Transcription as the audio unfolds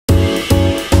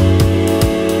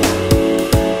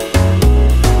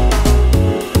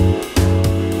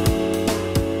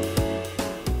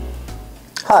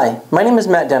Hi, my name is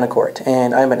Matt Danacourt,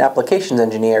 and I'm an applications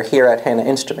engineer here at Hanna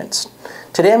Instruments.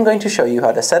 Today I'm going to show you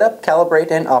how to set up,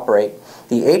 calibrate, and operate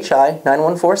the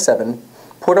HI9147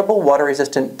 portable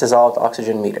water-resistant dissolved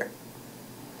oxygen meter.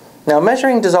 Now,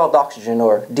 measuring dissolved oxygen,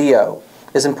 or DO,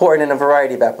 is important in a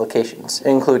variety of applications,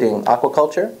 including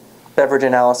aquaculture, beverage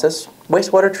analysis,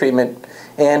 wastewater treatment,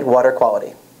 and water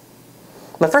quality.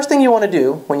 The first thing you want to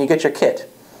do when you get your kit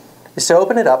is to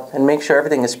open it up and make sure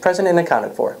everything is present and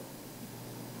accounted for.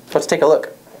 Let's take a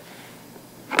look.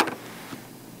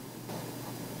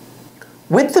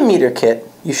 With the meter kit,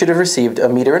 you should have received a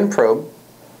meter and probe,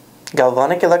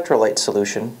 galvanic electrolyte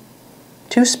solution,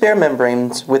 2 spare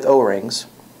membranes with O-rings,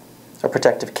 a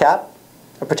protective cap,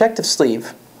 a protective sleeve,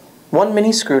 1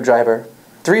 mini screwdriver,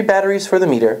 3 batteries for the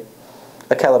meter,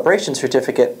 a calibration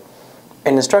certificate,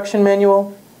 an instruction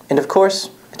manual, and of course,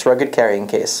 its rugged carrying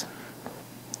case.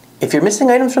 If you're missing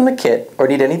items from the kit or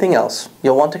need anything else,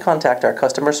 you'll want to contact our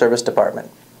customer service department.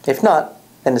 If not,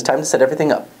 then it's time to set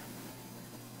everything up.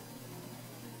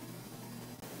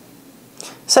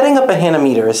 Setting up a Hanna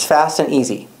meter is fast and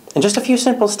easy. In just a few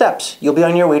simple steps, you'll be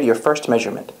on your way to your first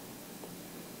measurement.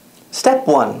 Step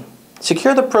 1.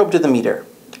 Secure the probe to the meter.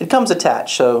 It comes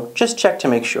attached, so just check to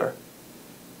make sure.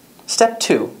 Step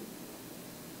 2.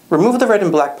 Remove the red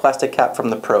and black plastic cap from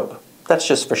the probe. That's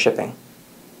just for shipping.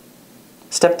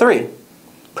 Step 3.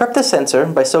 Prep the sensor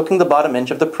by soaking the bottom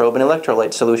edge of the probe in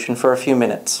electrolyte solution for a few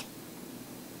minutes.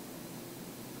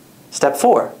 Step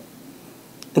 4.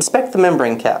 Inspect the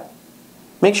membrane cap.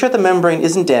 Make sure the membrane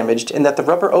isn't damaged and that the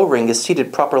rubber O-ring is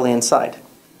seated properly inside.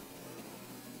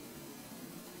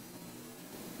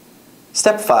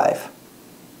 Step 5.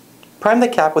 Prime the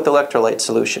cap with electrolyte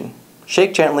solution.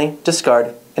 Shake gently,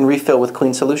 discard, and refill with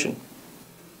clean solution.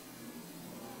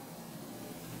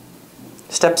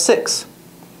 Step 6.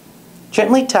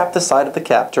 Gently tap the side of the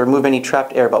cap to remove any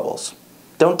trapped air bubbles.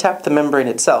 Don't tap the membrane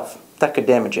itself, that could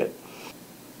damage it.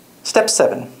 Step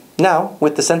 7. Now,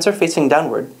 with the sensor facing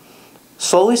downward,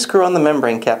 slowly screw on the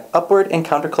membrane cap upward and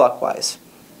counterclockwise.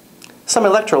 Some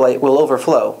electrolyte will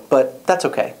overflow, but that's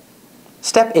okay.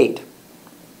 Step 8.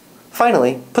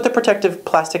 Finally, put the protective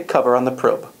plastic cover on the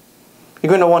probe.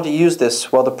 You're going to want to use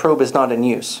this while the probe is not in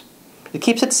use. It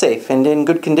keeps it safe and in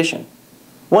good condition.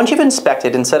 Once you've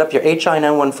inspected and set up your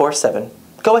HI9147,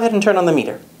 go ahead and turn on the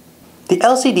meter. The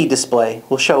LCD display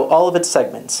will show all of its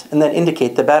segments and then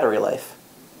indicate the battery life.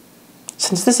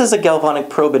 Since this is a galvanic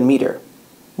probe and meter,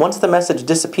 once the message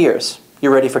disappears,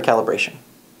 you're ready for calibration.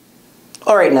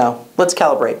 Alright, now, let's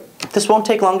calibrate. This won't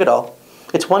take long at all.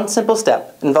 It's one simple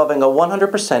step involving a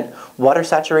 100%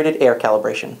 water-saturated air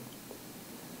calibration.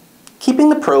 Keeping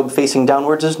the probe facing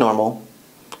downwards as normal,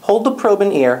 hold the probe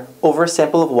in air over a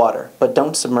sample of water, but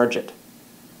don't submerge it.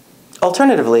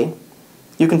 Alternatively,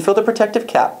 you can fill the protective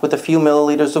cap with a few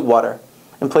milliliters of water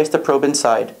and place the probe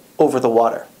inside, over the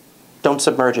water. Don't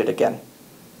submerge it again.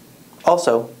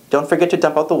 Also, don't forget to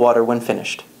dump out the water when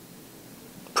finished.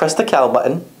 Press the cal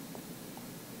button.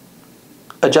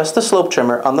 Adjust the slope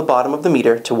trimmer on the bottom of the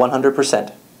meter to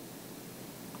 100%.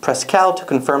 Press cal to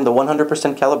confirm the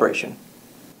 100% calibration.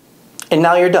 And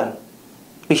now you're done.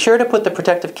 Be sure to put the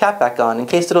protective cap back on in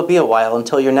case it'll be a while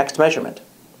until your next measurement.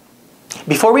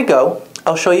 Before we go,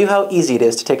 I'll show you how easy it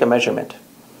is to take a measurement.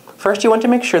 First, you want to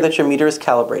make sure that your meter is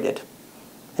calibrated.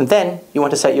 And then, you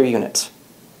want to set your units.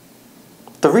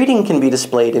 The reading can be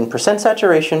displayed in percent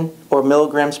saturation or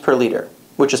milligrams per liter,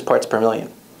 which is parts per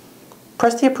million.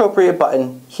 Press the appropriate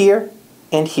button here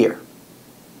and here.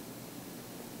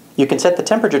 You can set the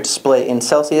temperature display in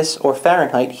Celsius or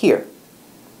Fahrenheit here.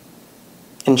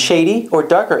 In shady or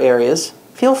darker areas,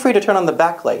 feel free to turn on the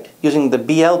backlight using the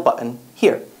BL button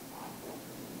here.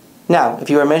 Now, if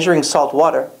you are measuring salt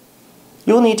water,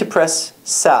 you will need to press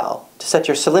Sal to set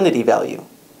your salinity value.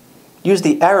 Use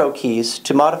the arrow keys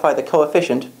to modify the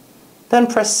coefficient, then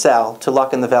press Sal to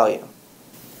lock in the value.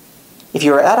 If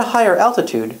you are at a higher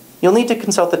altitude, you'll need to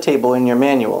consult the table in your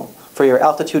manual for your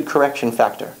altitude correction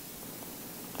factor.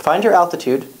 Find your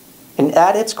altitude and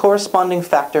add its corresponding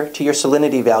factor to your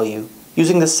salinity value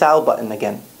using the Sal button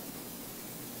again.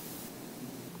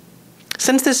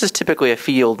 Since this is typically a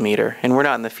field meter and we're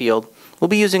not in the field, we'll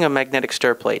be using a magnetic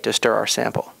stir plate to stir our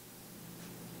sample.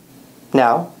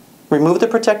 Now, remove the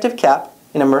protective cap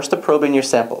and immerse the probe in your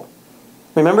sample.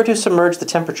 Remember to submerge the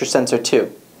temperature sensor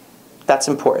too. That's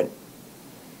important.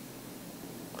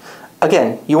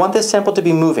 Again, you want this sample to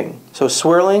be moving, so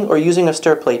swirling or using a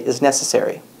stir plate is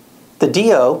necessary. The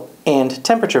DO and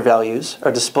temperature values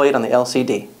are displayed on the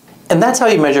LCD. And that's how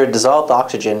you measure dissolved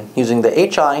oxygen using the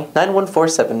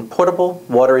HI9147 portable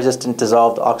water-resistant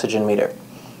dissolved oxygen meter.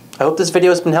 I hope this video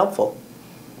has been helpful.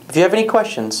 If you have any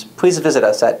questions, please visit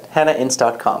us at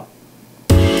hannainst.com.